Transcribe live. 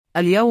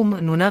اليوم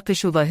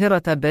نناقش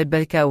ظاهرة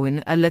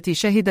بيبكوين التي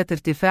شهدت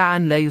ارتفاعا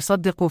لا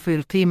يصدق في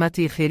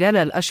القيمة خلال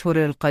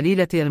الأشهر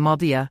القليلة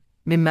الماضية،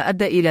 مما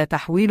أدى إلى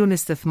تحويل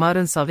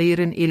استثمار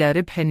صغير إلى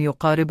ربح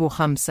يقارب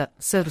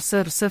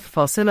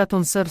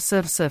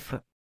 5.00000.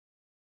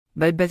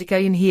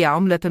 بيبكوين هي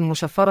عملة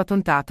مشفرة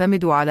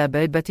تعتمد على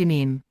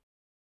بيبكوين.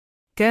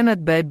 كانت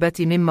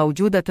بيبكوين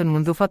موجودة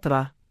منذ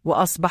فترة،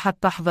 وأصبحت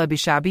تحظى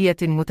بشعبية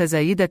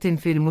متزايدة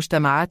في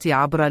المجتمعات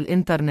عبر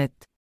الإنترنت.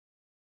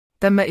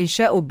 تم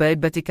إنشاء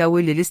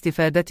بيبكوين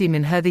للاستفادة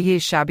من هذه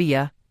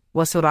الشعبية،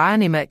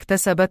 وسرعان ما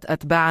اكتسبت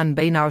أتباعاً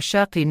بين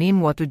عشاق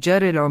ميم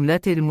وتجار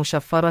العملات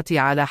المشفرة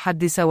على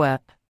حد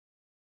سواء.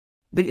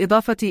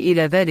 بالإضافة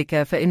إلى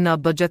ذلك، فإن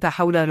الضجة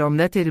حول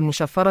العملات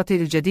المشفرة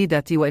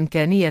الجديدة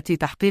وإمكانية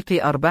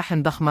تحقيق أرباح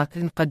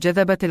ضخمة قد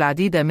جذبت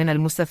العديد من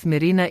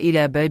المستثمرين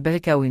إلى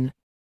بيبكوين.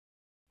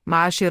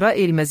 مع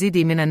شراء المزيد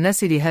من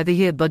الناس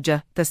لهذه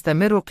الضجة،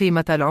 تستمر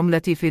قيمة العملة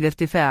في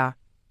الارتفاع،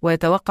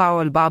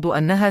 ويتوقع البعض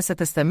أنها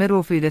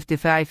ستستمر في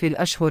الارتفاع في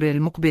الأشهر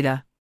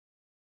المقبلة.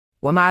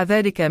 ومع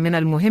ذلك من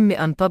المهم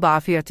أن تضع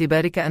في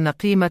اعتبارك أن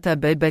قيمة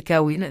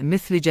بيبكوين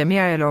مثل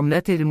جميع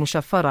العملات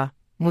المشفرة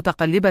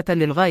متقلبة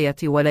للغاية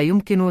ولا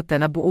يمكن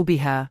التنبؤ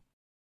بها.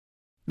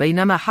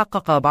 بينما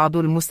حقق بعض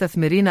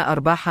المستثمرين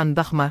أرباحاً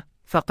ضخمة،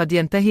 فقد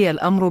ينتهي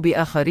الأمر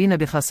بآخرين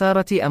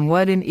بخسارة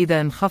أموال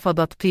إذا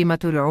انخفضت قيمة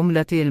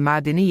العملة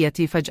المعدنية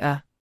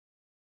فجأة.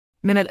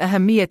 من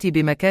الأهمية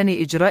بمكان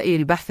إجراء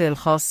البحث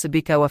الخاص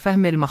بك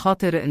وفهم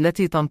المخاطر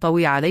التي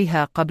تنطوي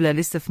عليها قبل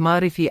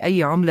الاستثمار في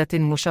أي عملة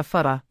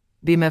مشفرة،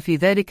 بما في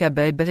ذلك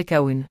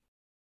بيبكوين.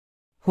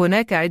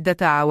 هناك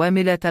عدة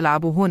عوامل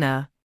تلعب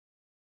هنا.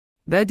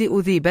 بادئ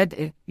ذي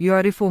بدء،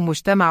 يعرف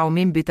مجتمع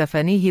ميم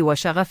بتفانيه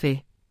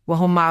وشغفه،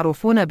 وهم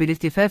معروفون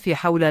بالالتفاف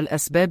حول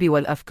الأسباب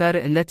والأفكار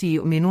التي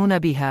يؤمنون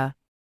بها.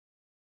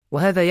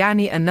 وهذا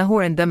يعني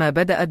أنه عندما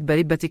بدأت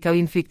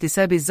بيبكوين في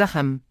اكتساب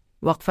الزخم،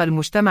 وقف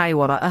المجتمع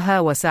وراءها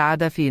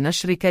وساعد في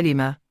نشر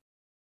كلمة.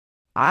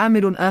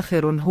 عامل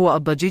آخر هو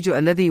الضجيج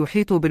الذي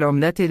يحيط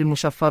بالعملات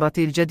المشفرة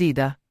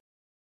الجديدة.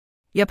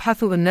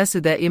 يبحث الناس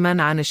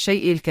دائما عن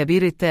الشيء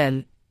الكبير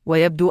التال،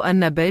 ويبدو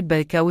أن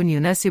بيبكوين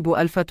يناسب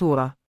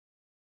الفاتورة.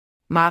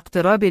 مع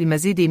اقتراب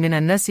المزيد من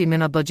الناس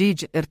من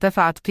الضجيج،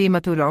 ارتفعت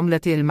قيمة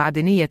العملة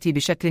المعدنية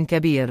بشكل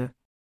كبير.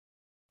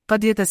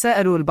 قد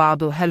يتساءل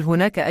البعض، هل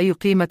هناك أي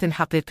قيمة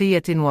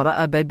حقيقية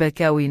وراء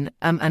بيبكوين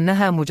أم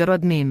أنها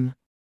مجرد ميم؟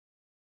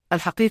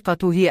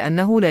 الحقيقة هي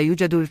أنه لا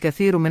يوجد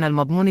الكثير من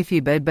المضمون في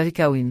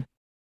بيبكوين.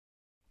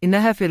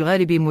 إنها في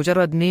الغالب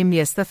مجرد ميم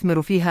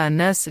يستثمر فيها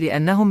الناس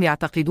لأنهم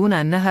يعتقدون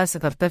أنها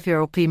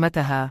سترتفع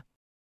قيمتها.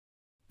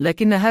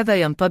 لكن هذا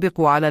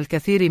ينطبق على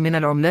الكثير من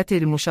العملات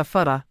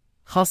المشفرة،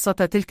 خاصة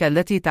تلك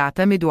التي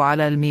تعتمد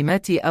على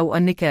الميمات أو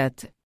النكات.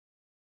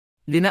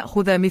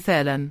 لنأخذ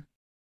مثالاً،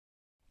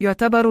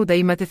 يعتبر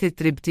ديمة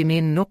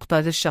التريبتيمين نقطة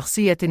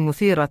الشخصية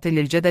مثيرة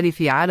للجدل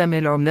في عالم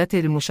العملات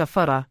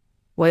المشفرة،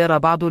 ويرى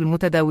بعض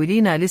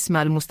المتداولين الاسم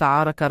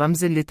المستعار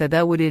كرمز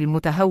للتداول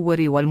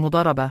المتهور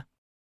والمضاربة.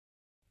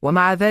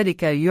 ومع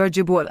ذلك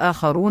يعجب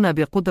الآخرون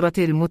بقدرة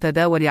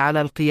المتداول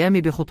على القيام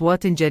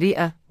بخطوات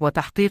جريئة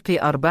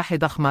وتحقيق أرباح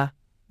ضخمة،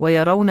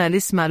 ويرون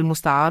الاسم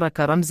المستعار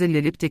كرمز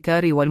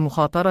للابتكار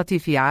والمخاطرة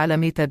في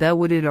عالم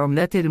تداول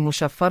العملات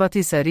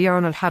المشفرة سريع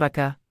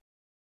الحركة.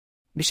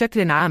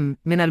 بشكل عام،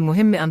 من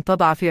المهم أن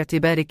تضع في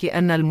اعتبارك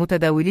أن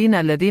المتداولين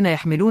الذين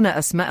يحملون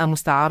أسماء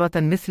مستعارة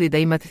مثل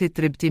ديمة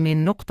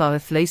التريبتيمين نقطة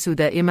ليسوا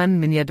دائما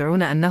من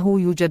يدعون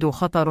أنه يوجد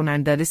خطر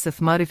عند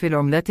الاستثمار في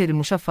العملات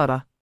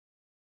المشفرة.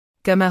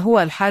 كما هو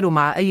الحال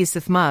مع أي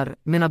استثمار،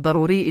 من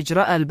الضروري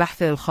إجراء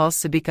البحث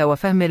الخاص بك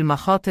وفهم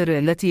المخاطر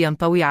التي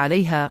ينطوي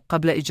عليها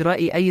قبل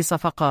إجراء أي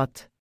صفقات.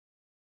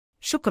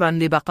 شكرا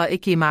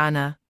لبقائك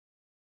معنا.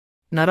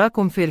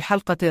 نراكم في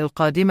الحلقة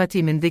القادمة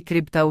من ذكر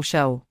كريبتو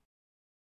شو.